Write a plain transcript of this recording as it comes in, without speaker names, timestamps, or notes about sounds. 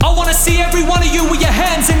see every one of you with your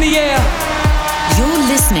hands in the air. You're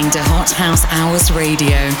listening to Hot House Hours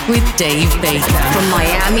Radio with Dave Baker. From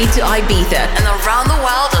Miami to Ibiza and around the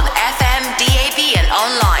world on FM, DAB and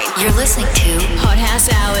online. You're listening to Hot House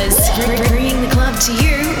Hours, bringing the club to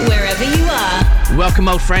you wherever you are. Welcome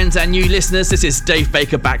old friends and new listeners, this is Dave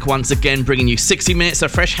Baker back once again bringing you 60 minutes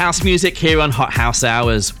of fresh house music here on Hot House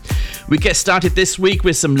Hours. We get started this week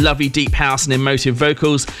with some lovely deep house and emotive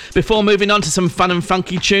vocals before moving on to some fun and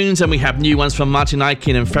funky tunes, and we have new ones from Martin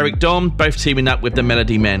Ikin and Ferric Dawn, both teaming up with the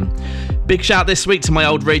Melody Men. Big shout this week to my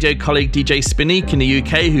old radio colleague DJ Spinique in the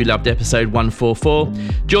UK who loved episode 144,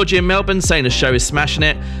 Georgie in Melbourne saying the show is smashing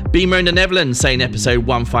it, Beamer in the Netherlands saying episode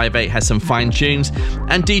 158 has some fine tunes,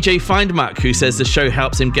 and DJ Findmuck who says the show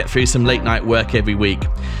helps him get through some late night work every week.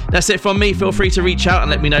 That's it from me. Feel free to reach out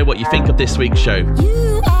and let me know what you think of this week's show.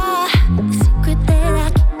 You are the secret that I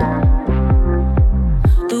keep.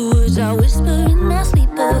 The words I whisper in my sleep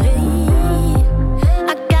away.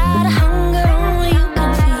 I got a hunger only you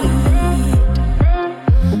can feed.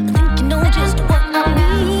 I think you know just what I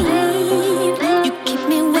need. You keep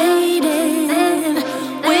me waiting,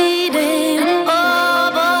 waiting. Oh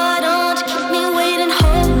boy, don't you keep me waiting.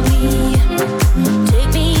 Hold me,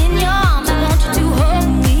 take me in your arms. I want you to hold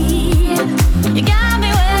me. You got me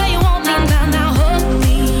where you want me now. Now hold me.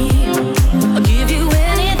 I'll give you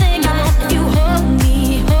anything you want if you hold me,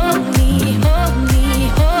 hold me, hold me.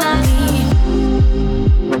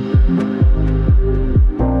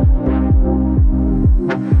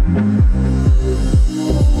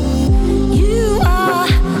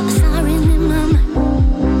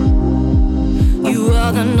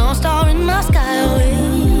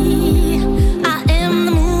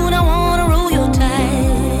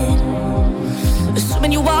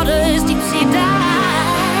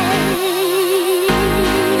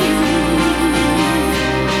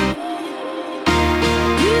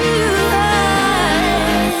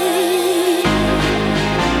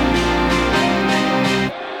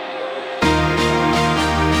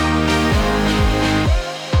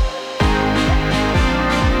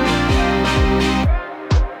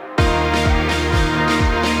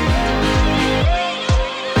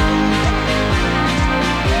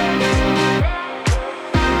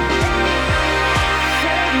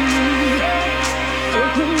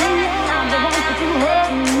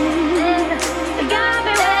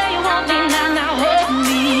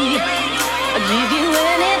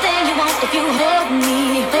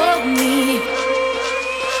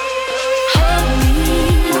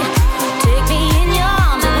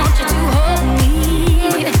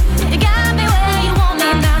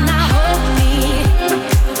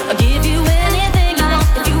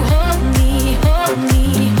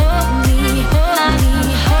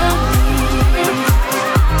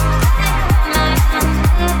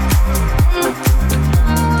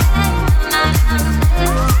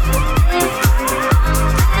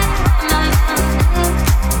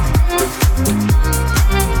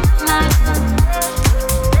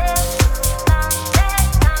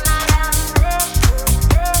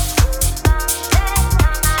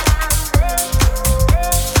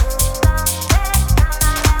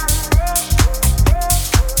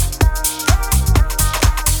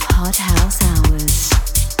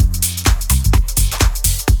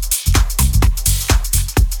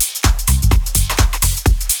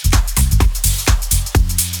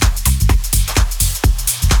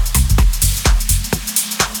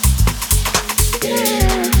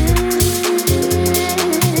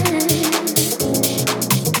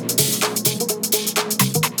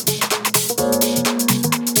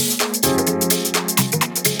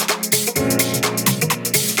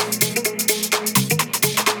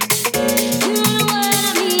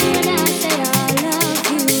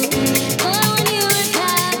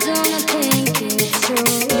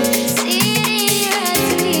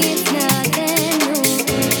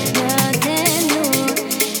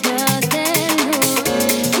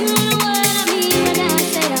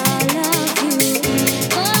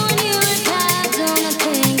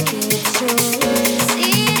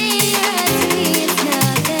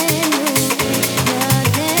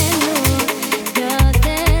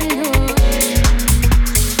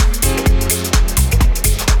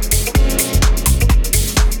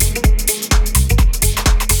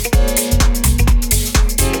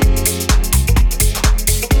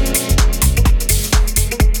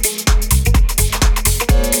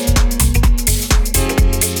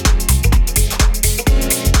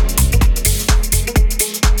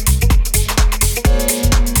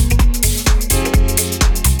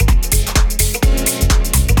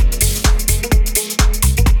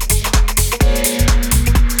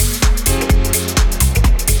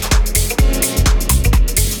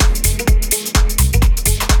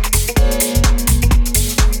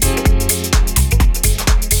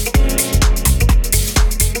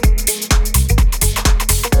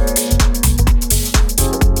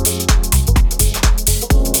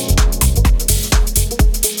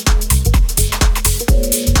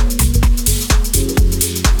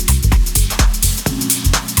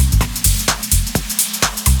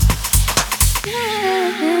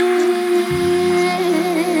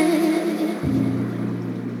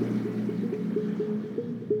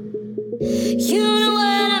 You know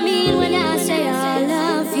what I mean when I say I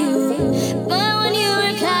love you. But when you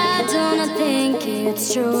reply, don't I think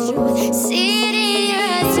it's true? See it in your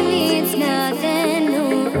eyes, to me it's nothing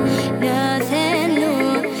new. Nothing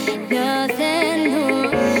new, nothing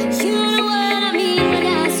new. You know what I mean when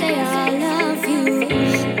I say I love you.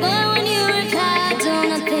 But when you reply,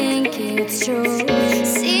 don't I think it's true?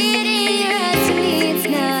 See it in your eyes, to me it's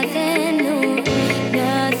nothing new.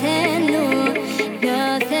 Nothing new,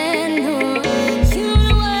 nothing new. You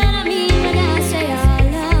know what I mean when I say I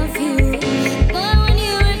love you. But when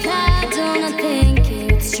you reply, don't I think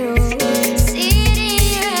it's true?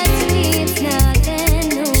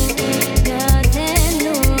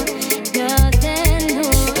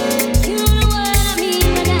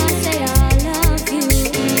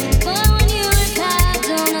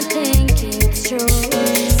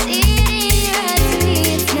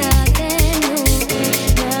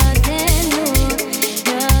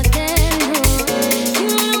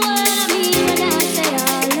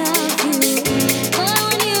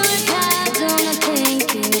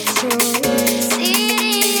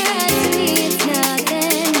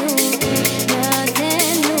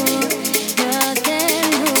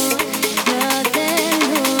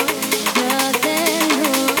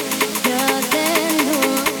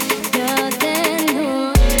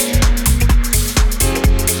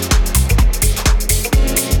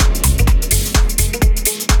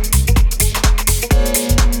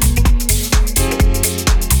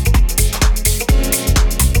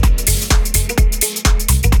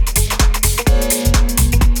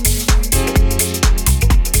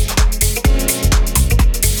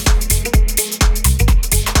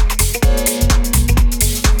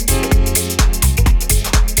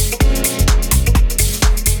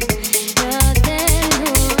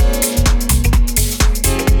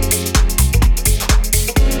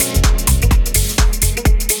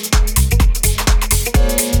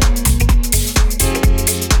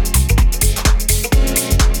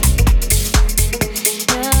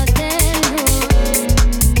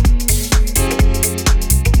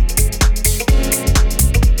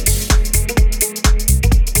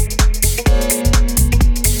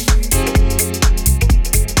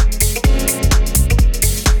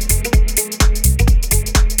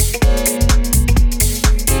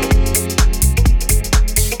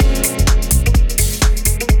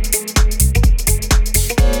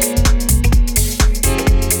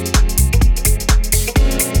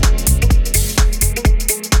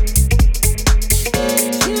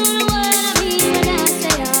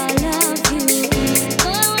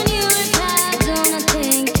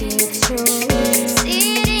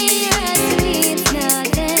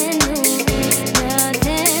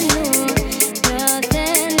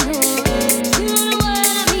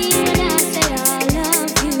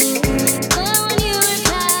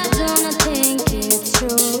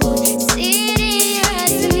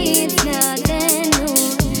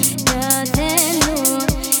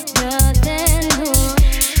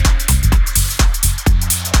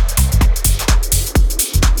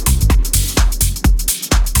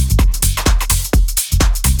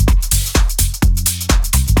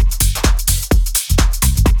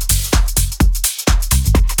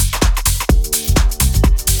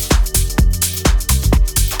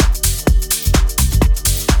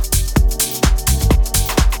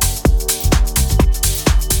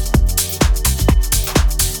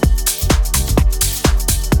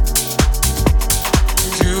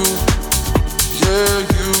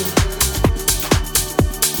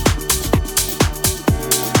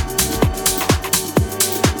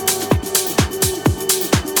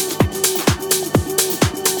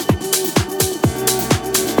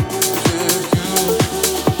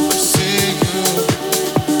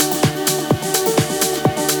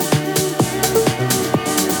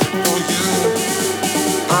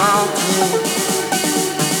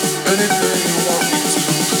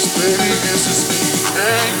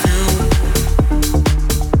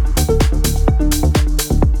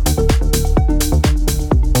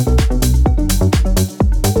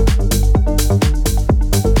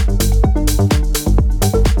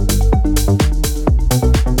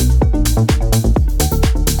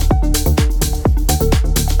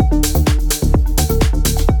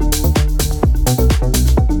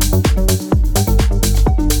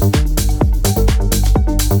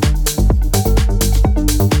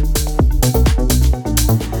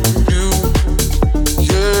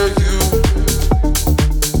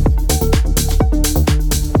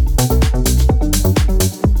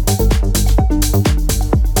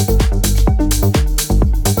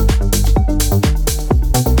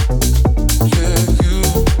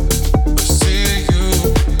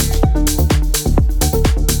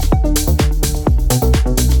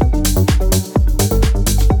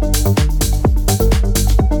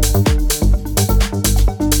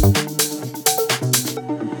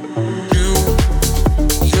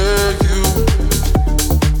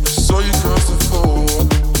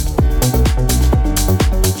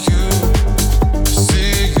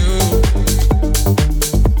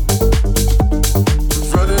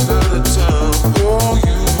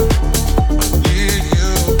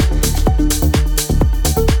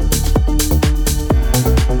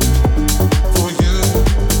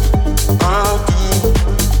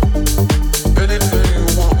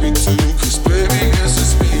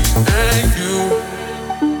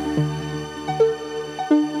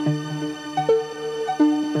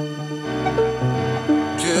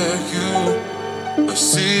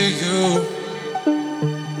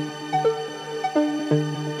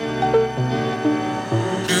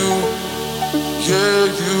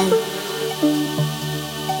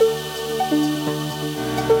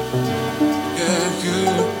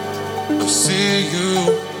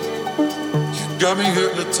 Got me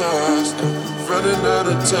hypnotized, running out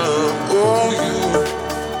of time. Oh, you.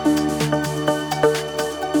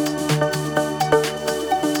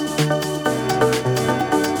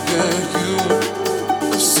 Yeah, you.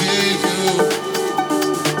 I see you.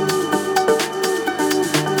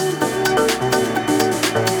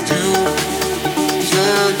 You.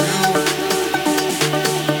 Yeah, you.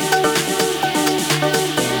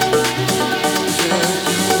 Yeah,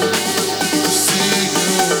 you. I see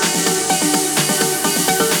you.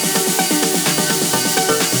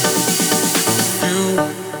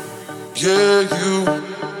 Yeah, you.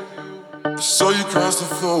 I saw you cross the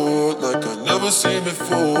floor like I never seen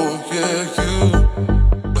before. Yeah, you.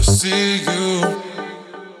 I see you.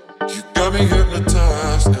 You got me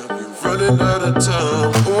hypnotized and we're running out of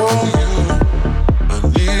time. Oh, you. I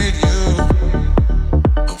need you.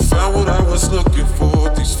 I found what I was looking for.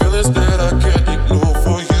 These feelings that I can't ignore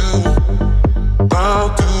for you.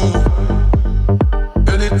 I'll do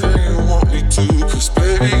anything you want me to, 'cause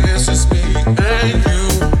baby, it's just me and you.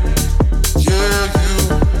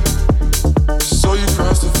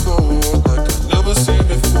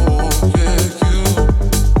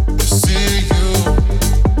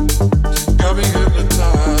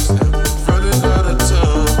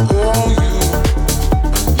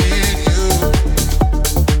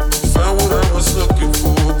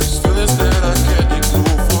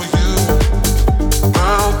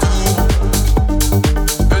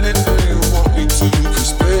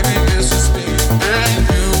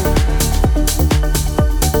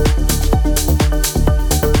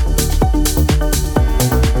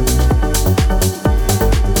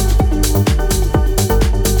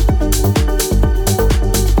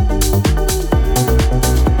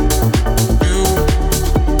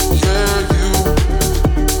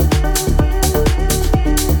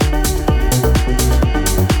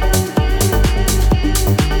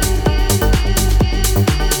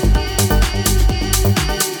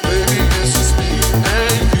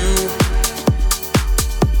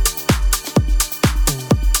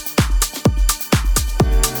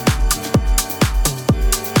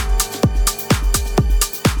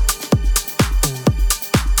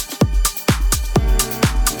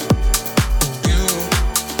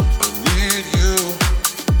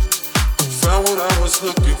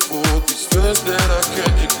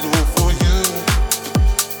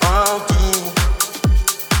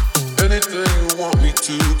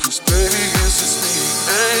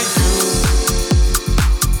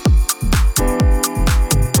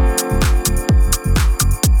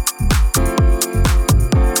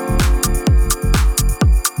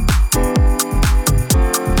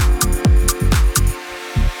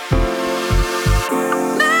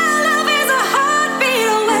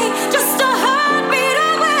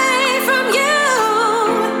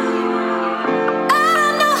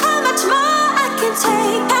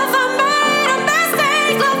 Take, have I made a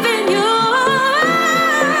mistake loving you?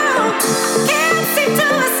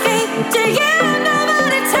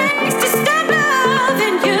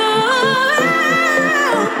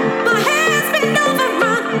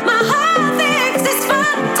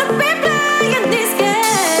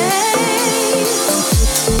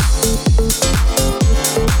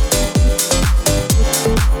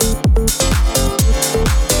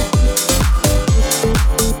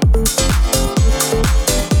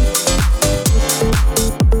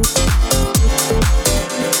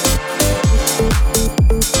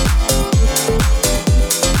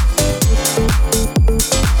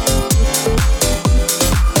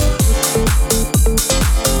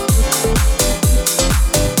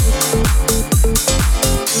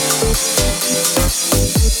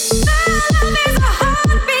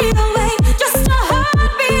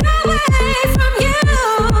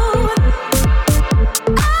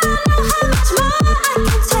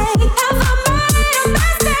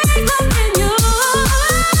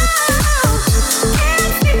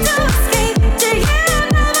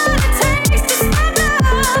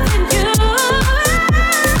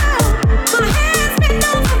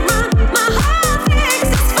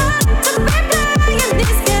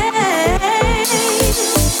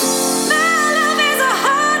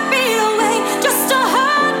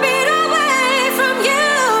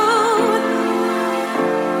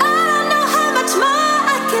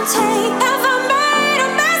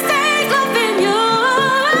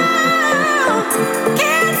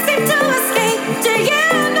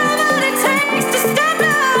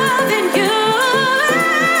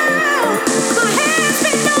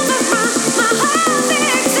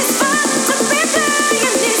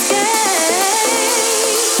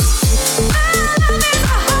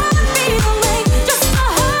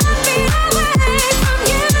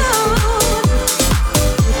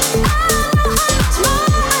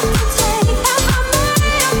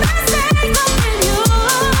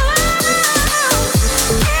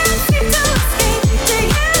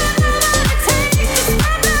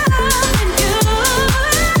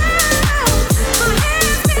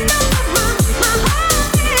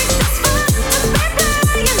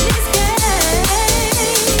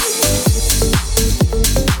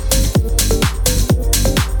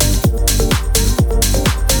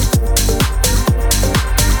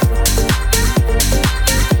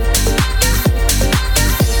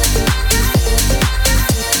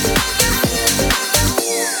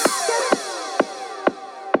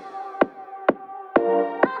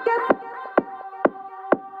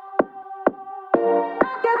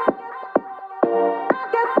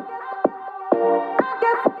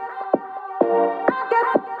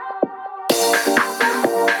 You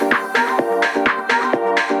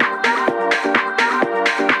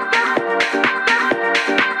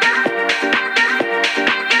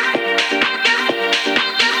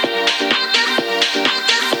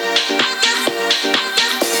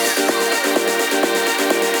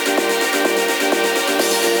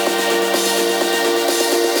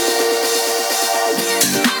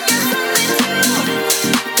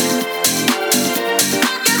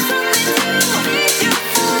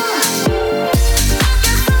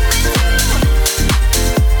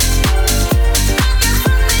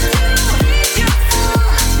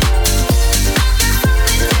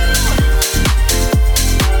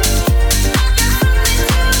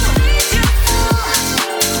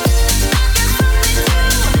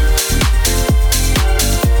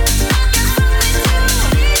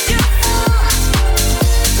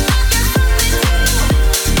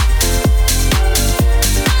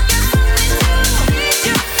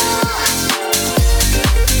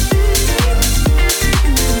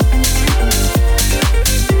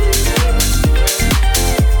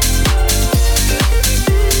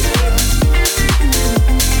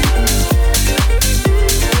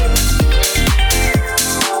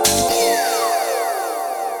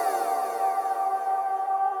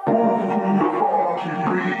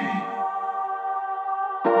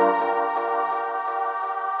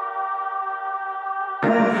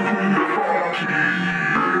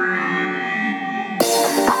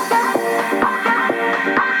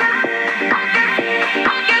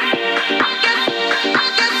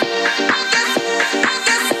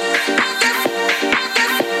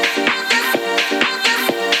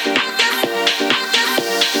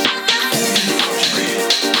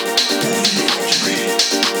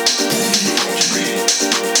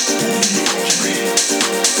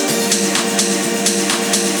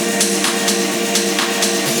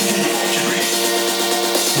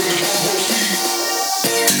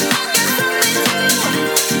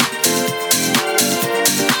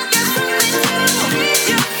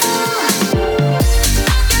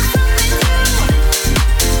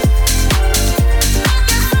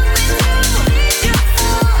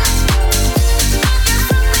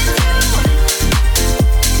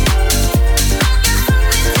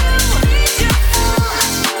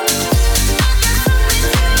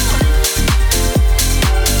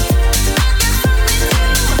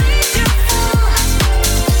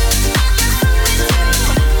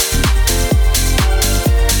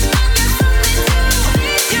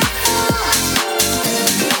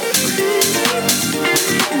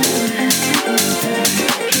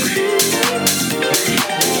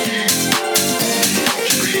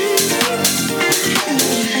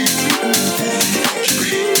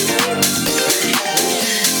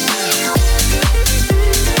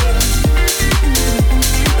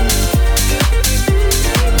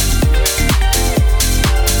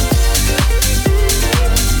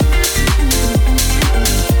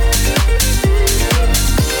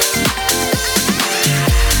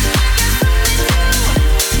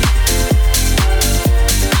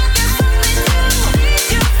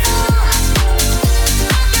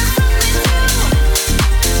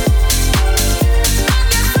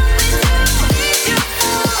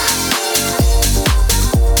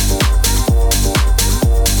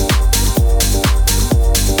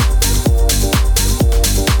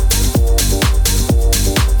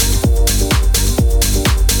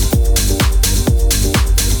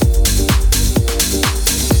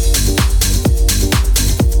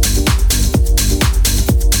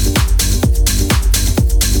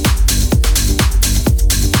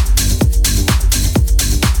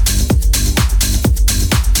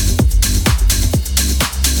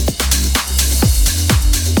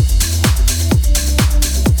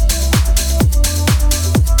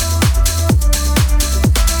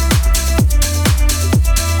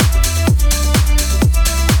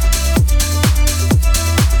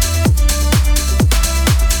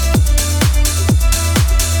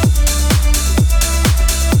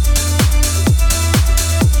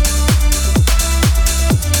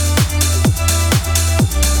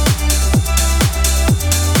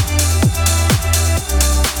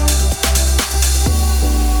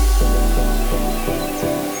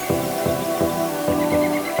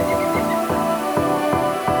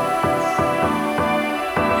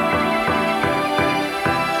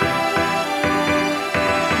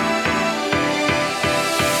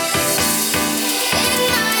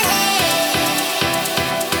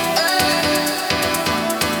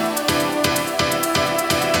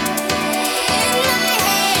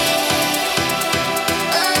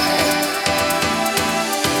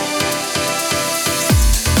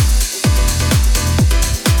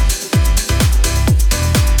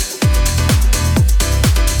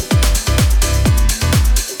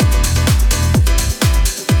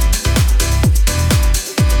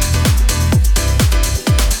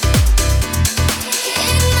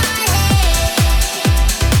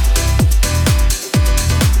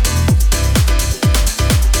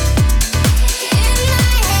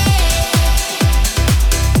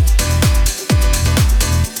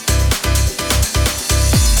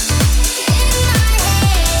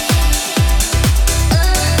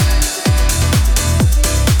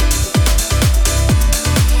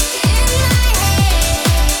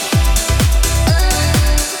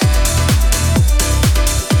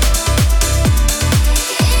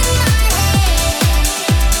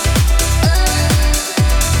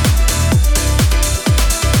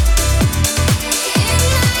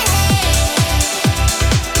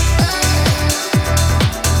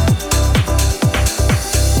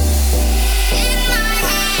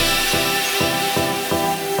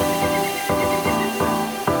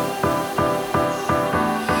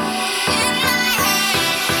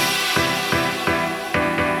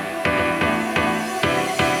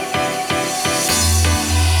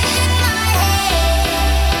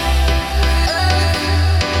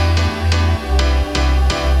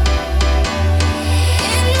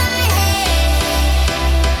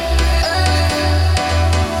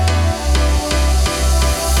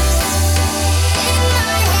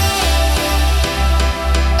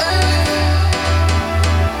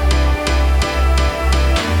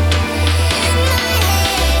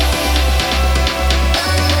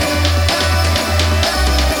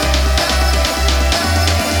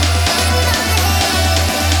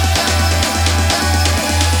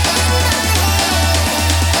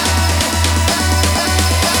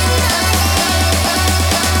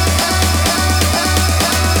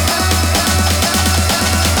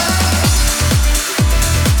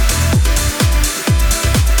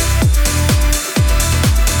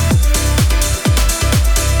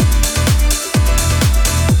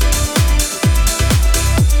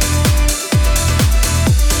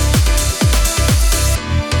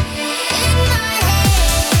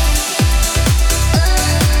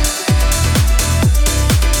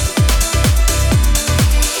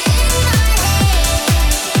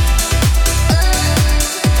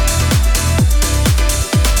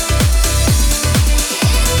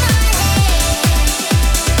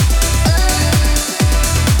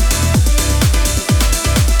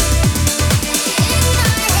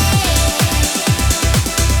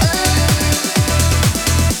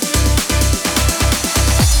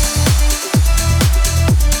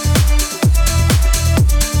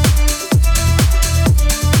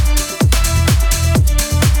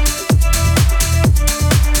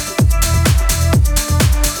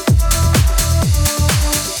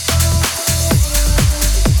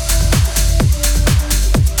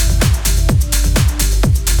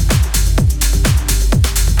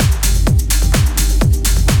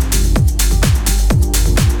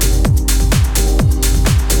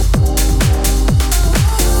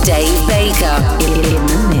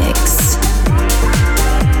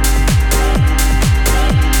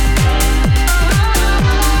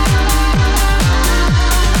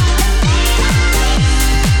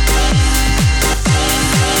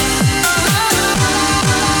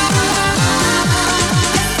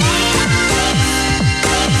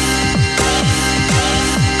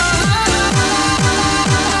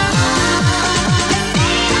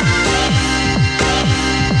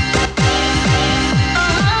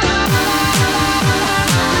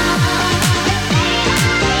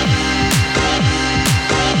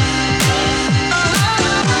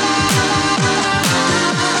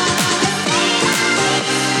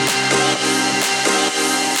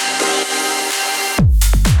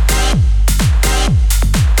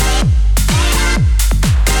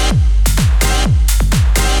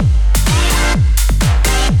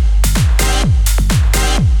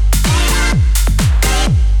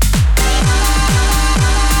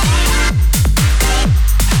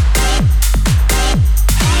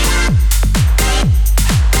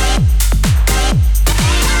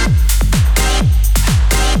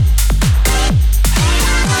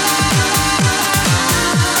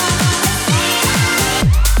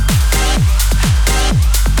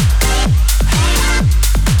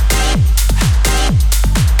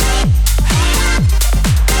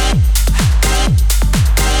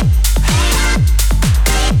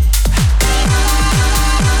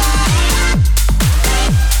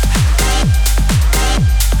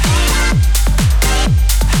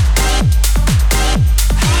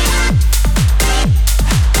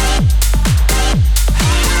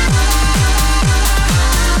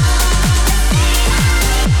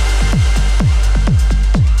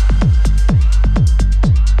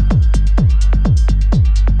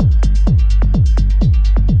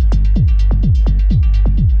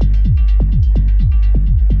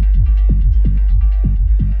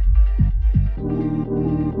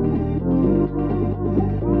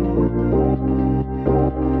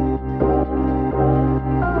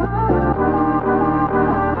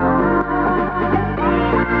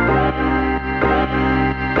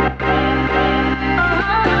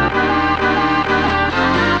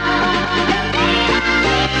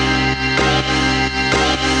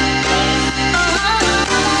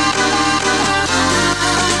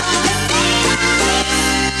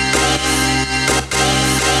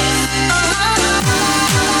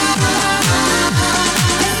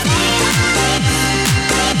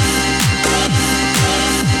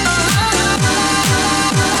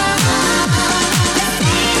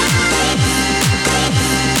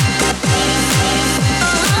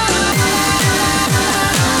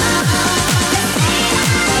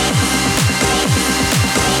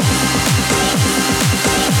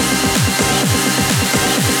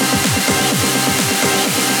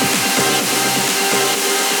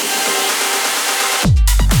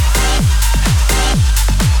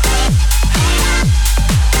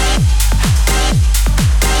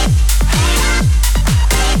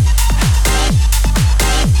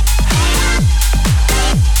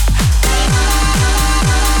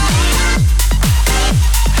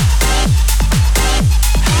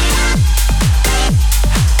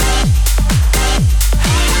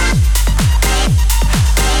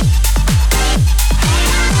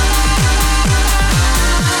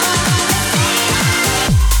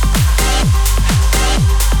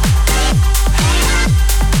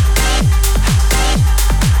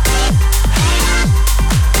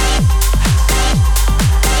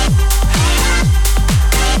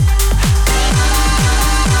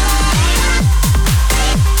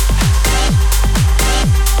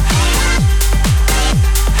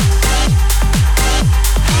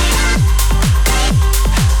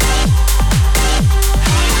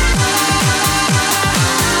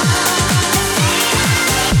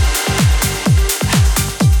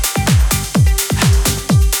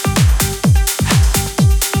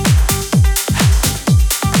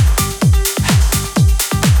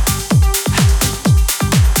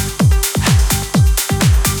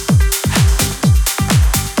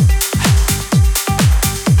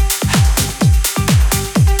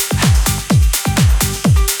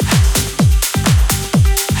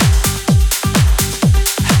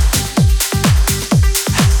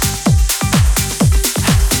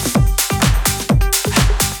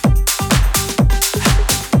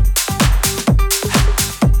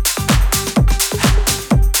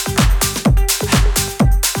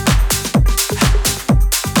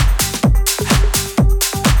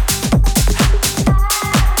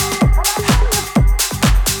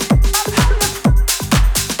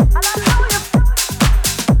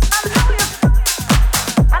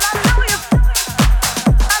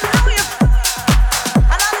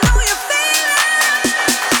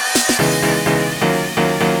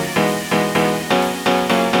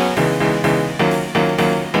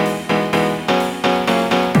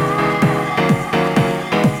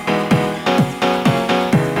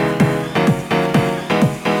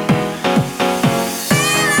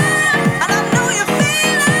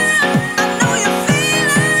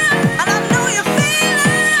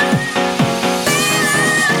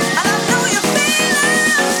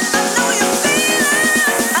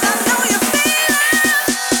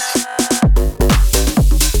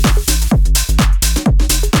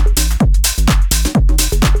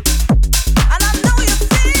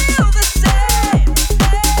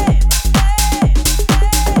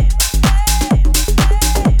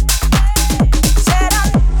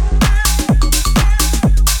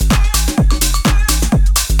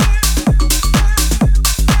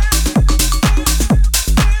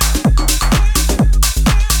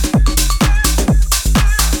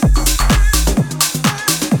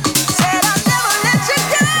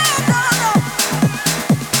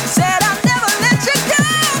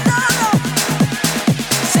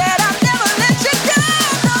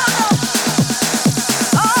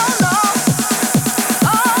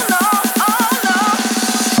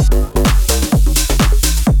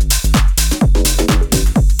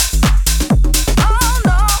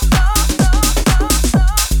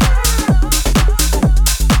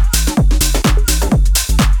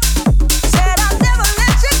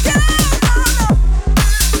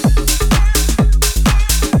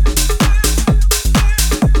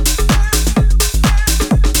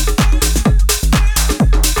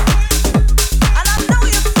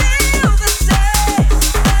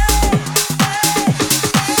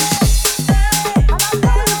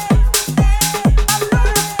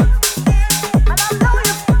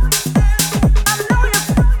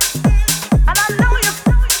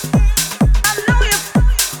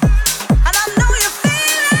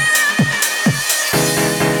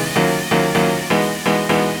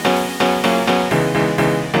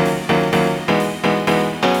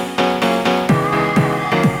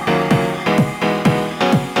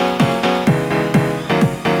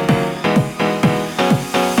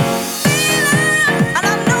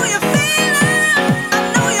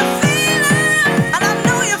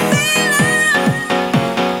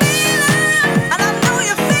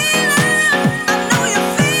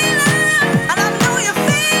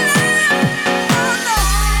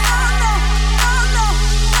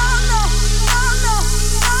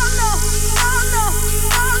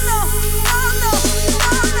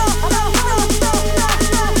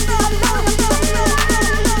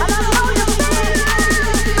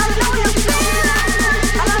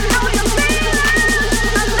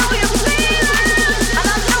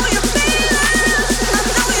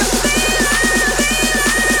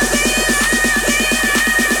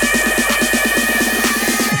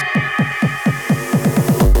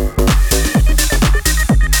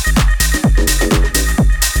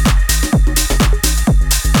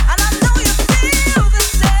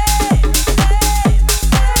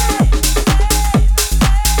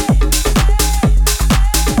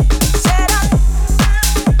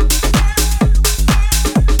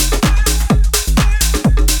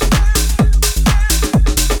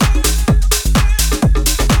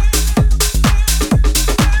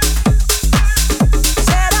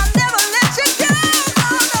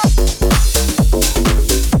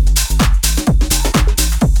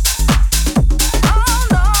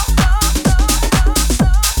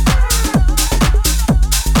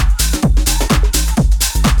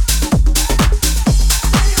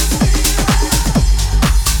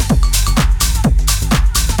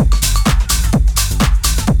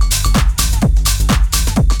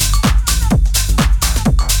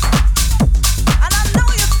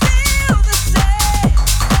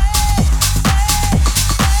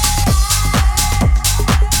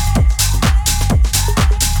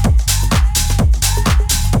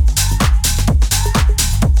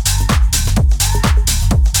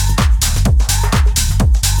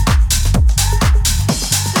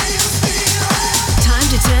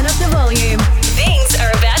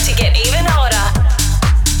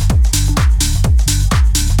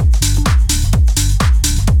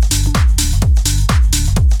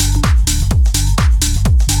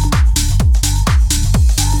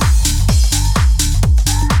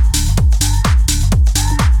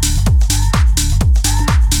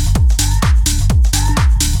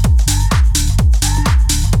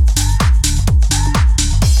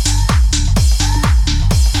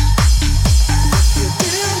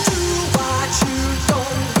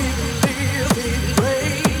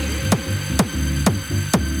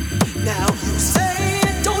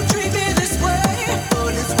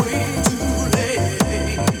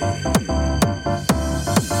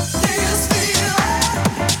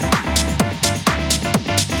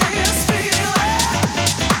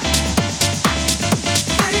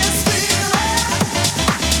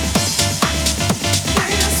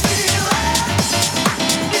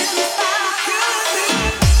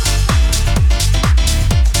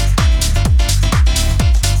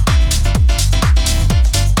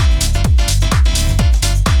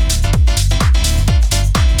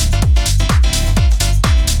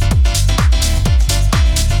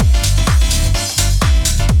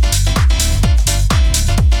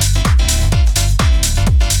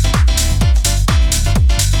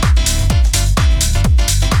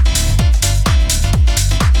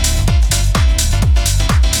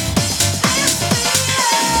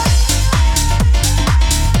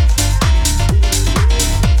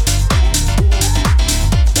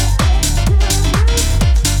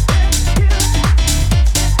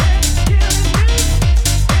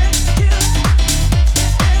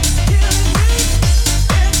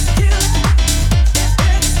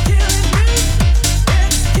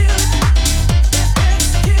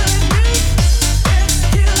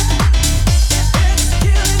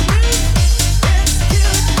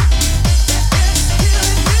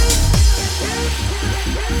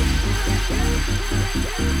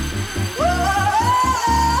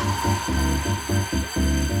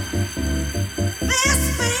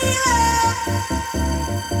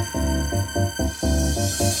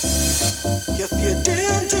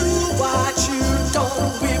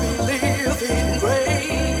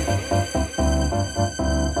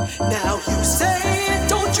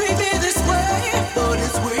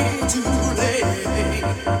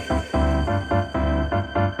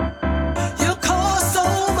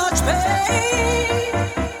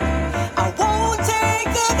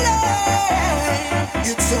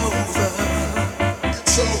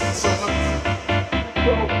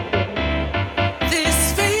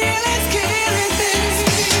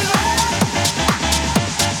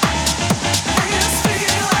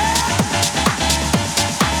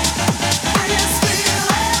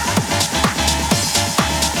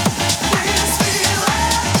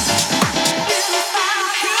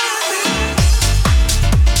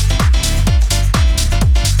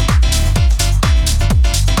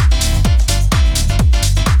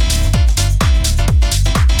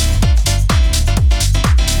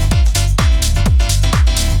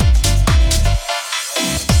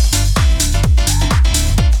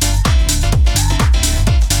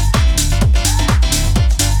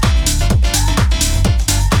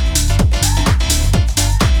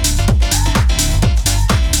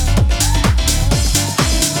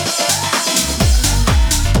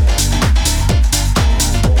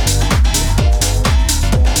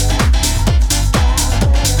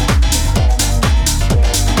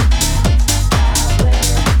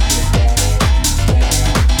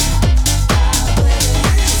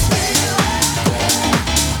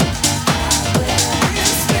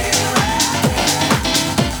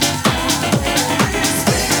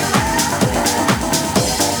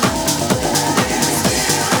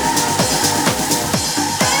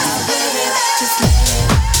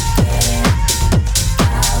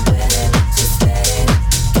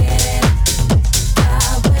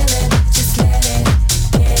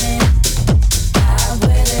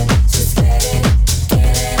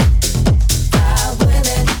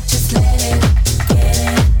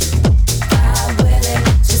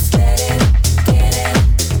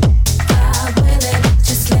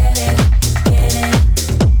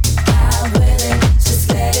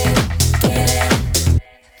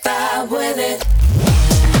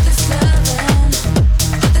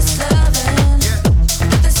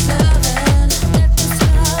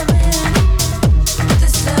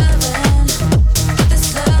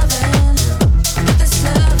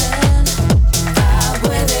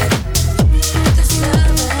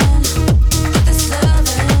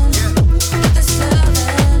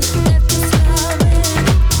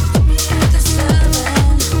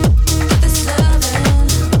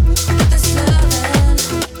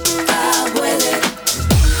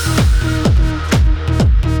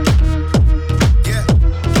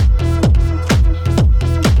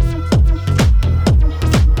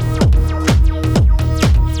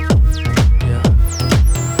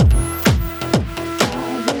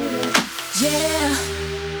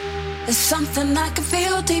I can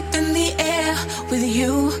feel deep in the air with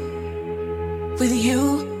you, with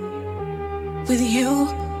you, with you.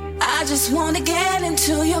 I just wanna get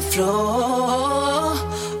into your flow.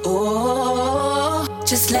 Oh,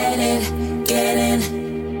 just let it get in,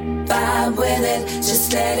 vibe with it.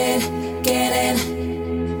 Just let it get in,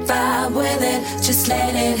 vibe with it. Just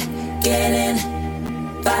let it get in,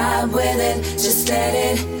 vibe with it. Just let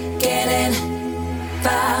it get in,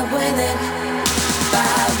 vibe with it.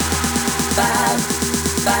 Vibe, vibe,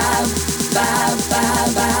 vibe, vibe,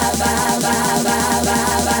 vibe, vibe, vibe, vibe, vibe, vibe, vibe, vibe.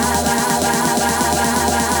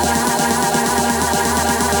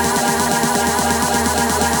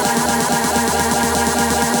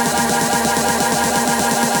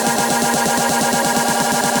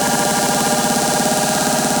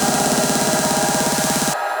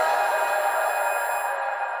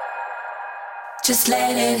 Just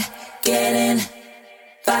let it get in,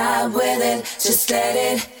 vibe with it. Just let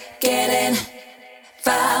it get in,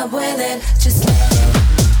 vibe with it. Just let it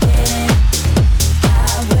get in,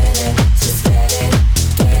 vibe with it. Just let it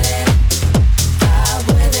get in, vibe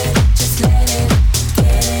with it. Just let it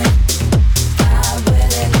get in, vibe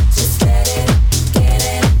with it. Just let it get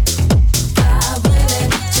in, vibe with it.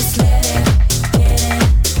 Just let it get in,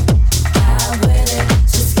 vibe with it.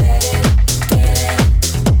 Just let it get in,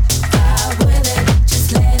 vibe with it.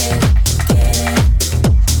 Just let it get in,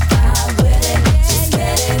 vibe with it. Just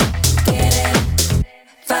let it get in,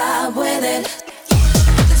 vibe with it.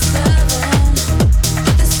 This lovin',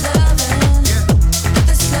 this lovin', this lovin',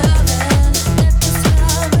 this lovin',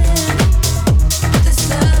 this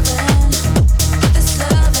lovin', this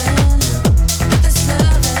lovin', this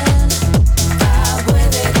lovin', vibe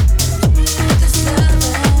with it. This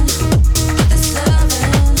lovin', this lovin',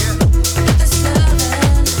 this lovin', this lovin',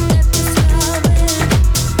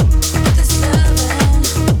 this lovin',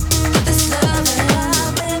 this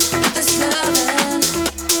lovin', this lovin',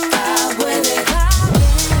 vibe with it.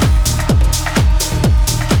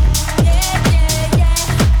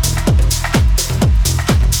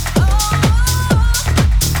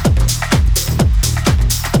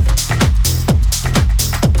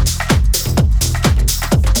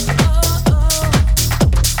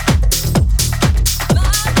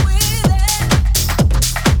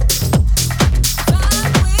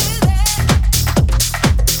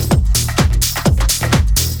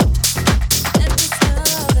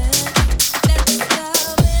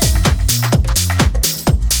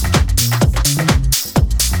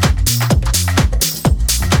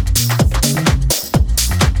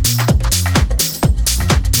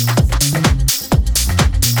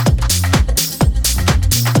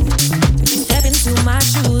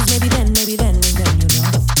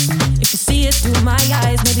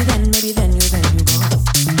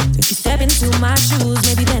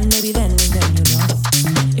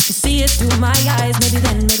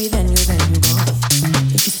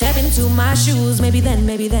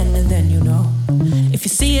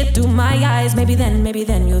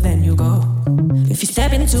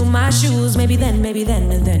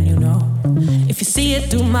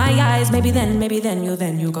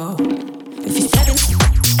 Then you go. If you step in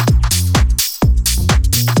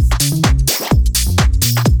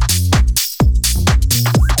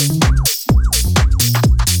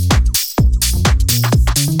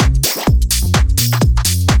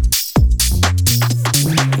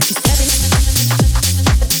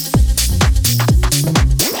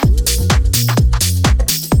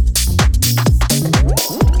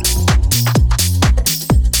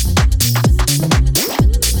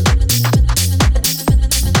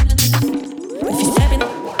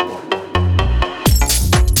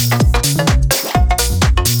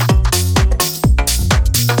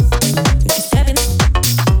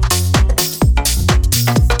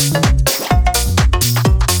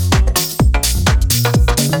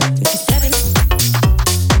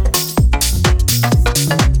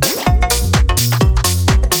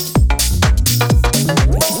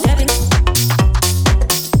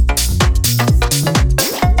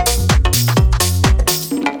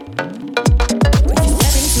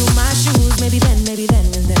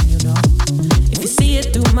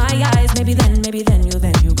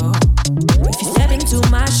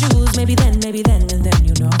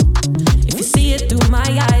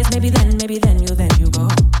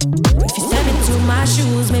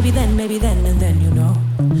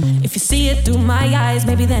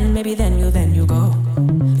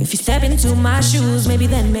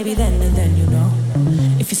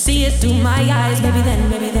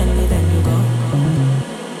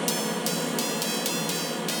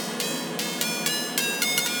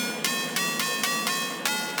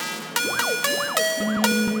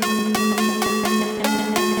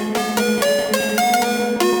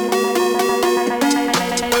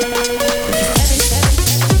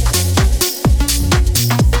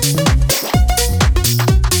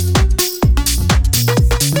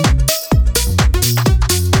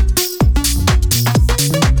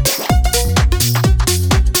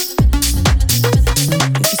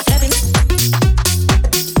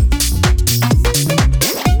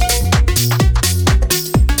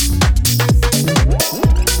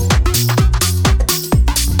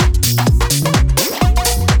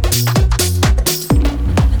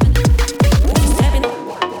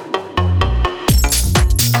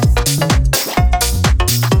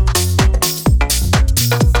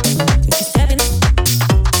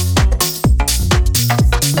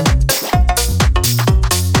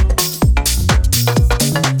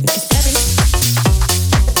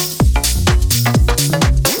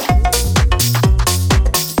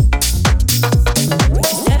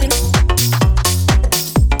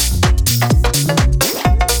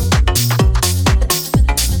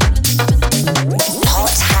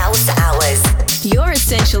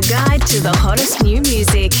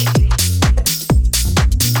music.